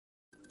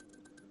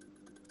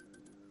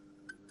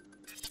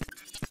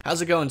How's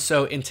it going?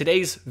 So in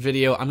today's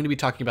video, I'm going to be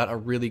talking about a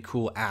really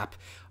cool app.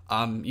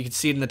 You can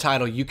see it in the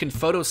title. You can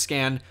photo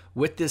scan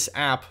with this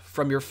app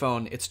from your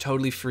phone. It's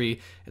totally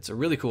free. It's a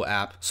really cool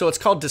app. So it's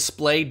called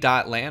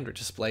Display.land or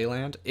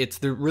Display.land.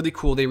 They're really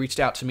cool. They reached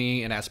out to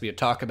me and asked me to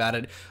talk about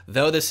it.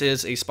 Though this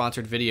is a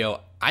sponsored video,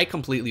 I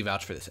completely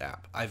vouch for this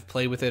app. I've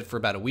played with it for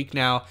about a week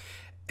now,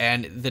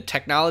 and the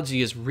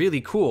technology is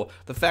really cool.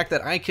 The fact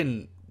that I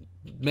can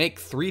make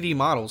 3D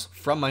models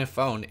from my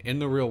phone in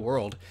the real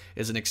world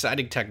is an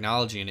exciting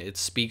technology, and it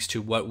speaks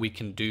to what we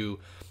can do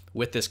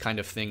with this kind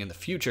of thing in the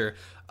future.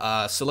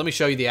 So let me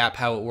show you the app,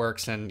 how it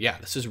works, and yeah,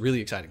 this is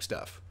really exciting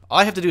stuff. All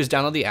I have to do is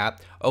download the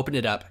app, open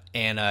it up,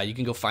 and you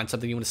can go find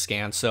something you want to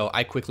scan. So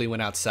I quickly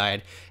went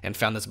outside and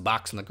found this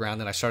box on the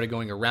ground, and I started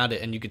going around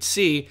it, and you could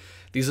see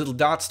these little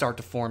dots start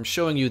to form,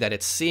 showing you that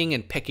it's seeing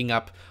and picking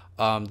up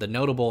the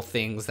notable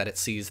things that it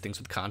sees, things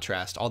with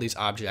contrast, all these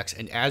objects.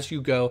 And as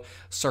you go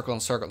circle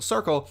and circle and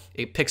circle,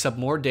 it picks up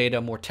more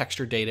data, more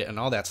texture data, and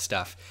all that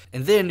stuff.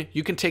 And then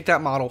you can take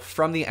that model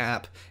from the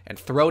app and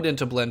throw it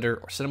into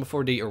Blender or Cinema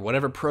 4D or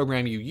whatever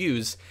program you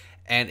use,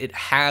 and it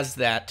has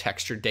that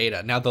texture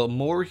data. Now, the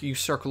more you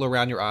circle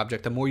around your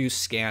object, the more you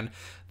scan,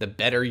 the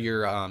better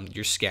your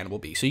scan will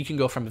be. So you can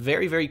go from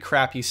very, very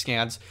crappy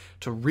scans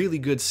to really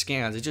good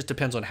scans. It just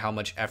depends on how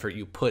much effort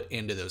you put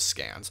into those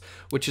scans,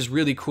 which is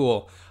really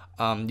cool.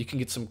 You can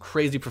get some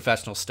crazy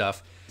professional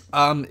stuff.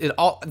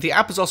 The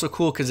app is also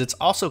cool because it's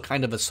also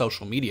kind of a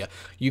social media.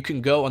 You can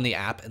go on the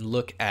app and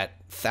look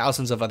at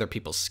thousands of other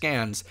people's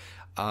scans.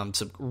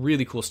 Some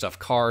really cool stuff,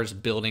 cars,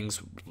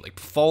 buildings, like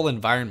full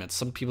environments.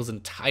 Some people's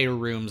entire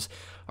rooms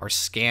are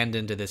scanned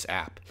into this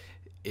app.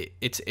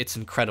 It's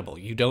incredible.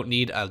 You don't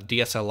need a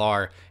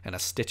DSLR and a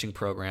stitching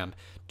program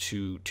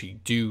to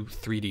do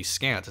 3D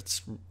scans.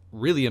 It's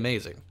really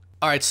amazing.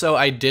 All right, so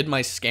I did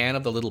my scan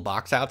of the little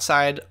box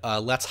outside.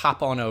 Let's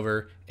hop on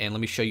over and let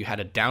me show you how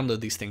to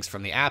download these things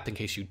from the app in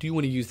case you do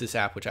want to use this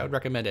app, which I would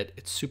recommend it.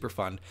 It's super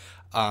fun.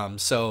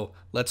 So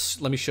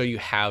let me show you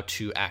how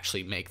to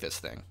actually make this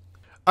thing.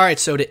 All right,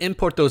 so to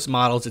import those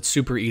models, it's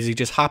super easy.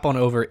 Just hop on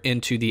over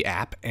into the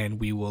app and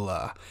we will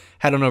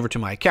head on over to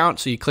my account.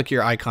 So you click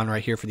your icon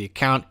right here for the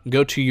account,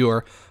 go to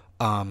your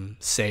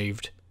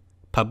saved,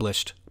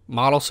 published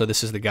model. So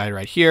this is the guy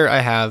right here I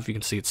have. You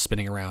can see it's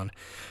spinning around.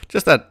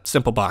 Just that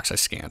simple box I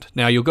scanned.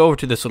 Now you'll go over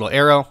to this little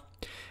arrow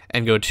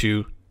and go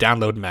to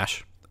download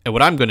mesh. And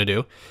what I'm going to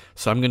do,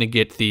 so I'm going to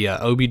get the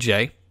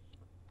OBJ,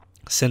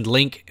 send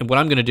link, and what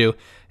I'm going to do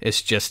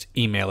is just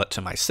email it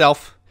to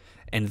myself,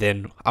 and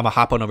then I'm going to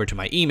hop on over to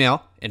my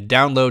email and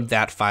download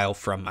that file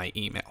from my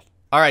email.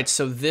 All right,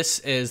 so these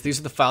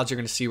are the files you're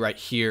going to see right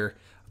here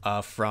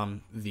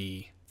from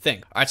the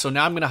thing. All right, so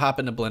now I'm going to hop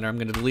into Blender. I'm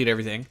going to delete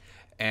everything,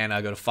 and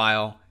I'll go to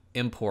File,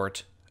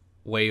 Import,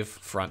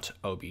 Wavefront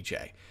OBJ.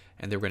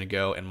 And they're going to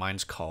go, and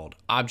mine's called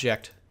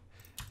Object.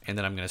 And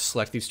then I'm going to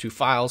select these two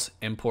files,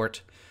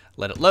 import,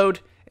 let it load,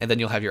 and then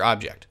you'll have your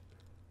object.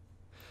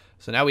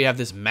 So now we have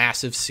this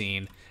massive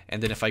scene.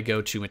 And then if I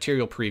go to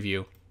Material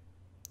Preview,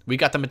 we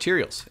got the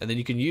materials. And then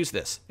you can use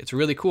this. It's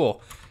really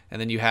cool.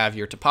 And then you have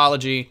your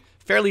topology,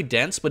 fairly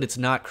dense, but it's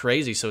not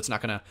crazy, so it's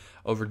not going to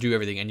overdo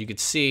everything. And you can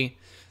see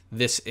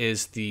this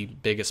is the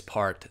biggest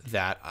part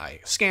that I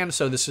scanned.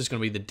 So this is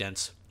going to be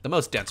the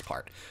most dense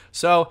part.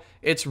 So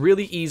it's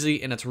really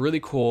easy and it's really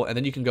cool. And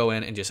then you can go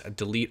in and just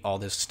delete all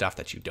this stuff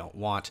that you don't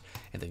want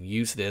and then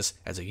use this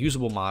as a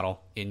usable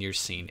model in your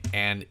scene.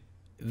 And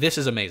this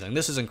is amazing.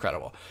 This is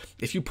incredible.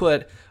 If you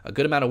put a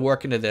good amount of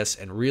work into this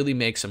and really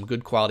make some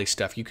good quality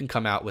stuff, you can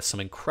come out with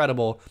some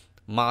incredible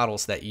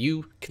models that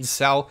you can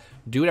sell,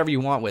 do whatever you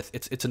want with.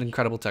 It's an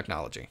incredible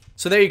technology.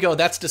 So there you go.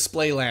 That's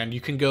Displayland.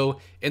 You can go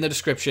in the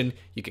description.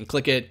 You can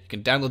click it. You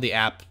can download the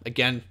app.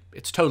 Again,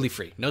 it's totally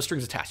free. No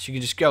strings attached. You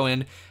can just go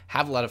in,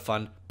 have a lot of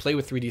fun, play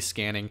with 3D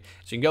scanning.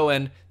 So you can go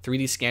in,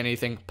 3D scan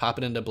anything, pop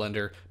it into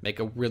Blender, make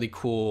a really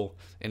cool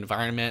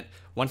environment.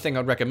 One thing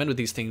I'd recommend with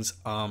these things,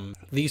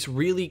 these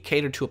really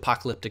cater to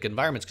apocalyptic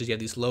environments because you have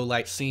these low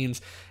light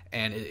scenes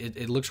and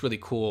it looks really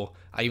cool.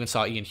 I even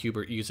saw Ian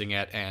Hubert using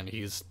it and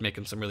he's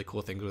making some really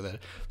cool things with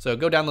it. So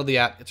go download the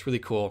app. It's really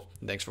cool.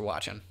 Thanks for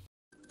watching.